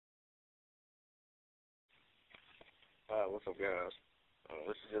What's up, guys?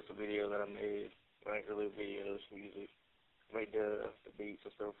 This is just a video that I made. I ain't really a video, it's music. Made the beats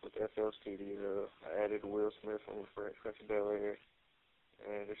and stuff with FL Studio. I added Will Smith from Fresh Bel Air.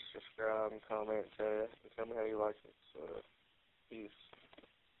 And just subscribe and comment, tag, and tell me how you like it. So, peace.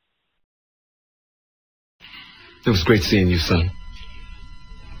 It was great seeing you, son.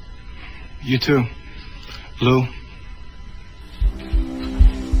 You too, Lou.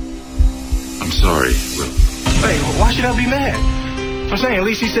 I'm sorry, Will. Hey, why should I be mad? I'm saying at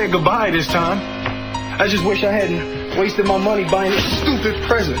least he said goodbye this time. I just wish I hadn't wasted my money buying this stupid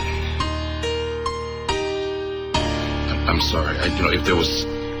present. I'm sorry. If there was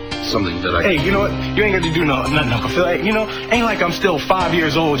something that I... Hey, you know what? You ain't got to do nothing, Uncle Phil. Hey, ain't like I'm still 5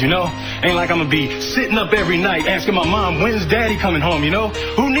 years old, Ain't like I'm going to be sitting up every night asking my mom, when's Daddy coming home,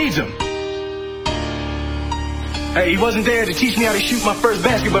 Who needs him? Hey, he wasn't there to teach me how to shoot my first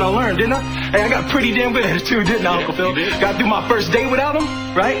basket, but I learned, didn't I? Hey, I got pretty damn good at it too, didn't I, Uncle Phil? Got through my first date without him,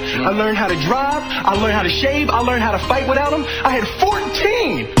 right? I learned how to drive. I learned how to shave. I learned how to fight without him. I had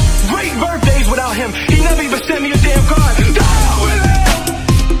 14 great birthdays without him. He never even sent me a damn card. Die with him!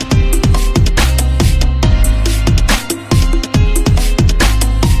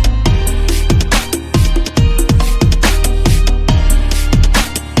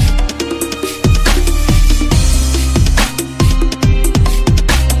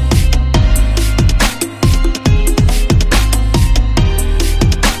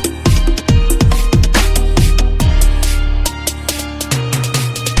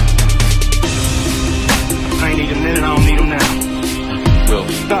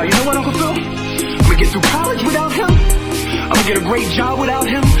 You know what, Uncle Phil? I'm gonna get through college without him. I'm gonna get a great job without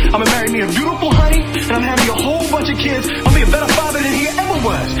him. I'm gonna marry me a beautiful honey, and I'm having a whole bunch of kids. I'm gonna be a better father than he ever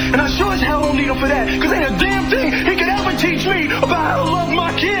was. And I sure as hell don't need him for that, because ain't a damn thing he could ever teach me about how to love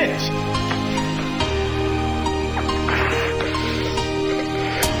my kids.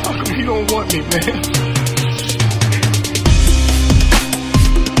 How come he don't want me, man?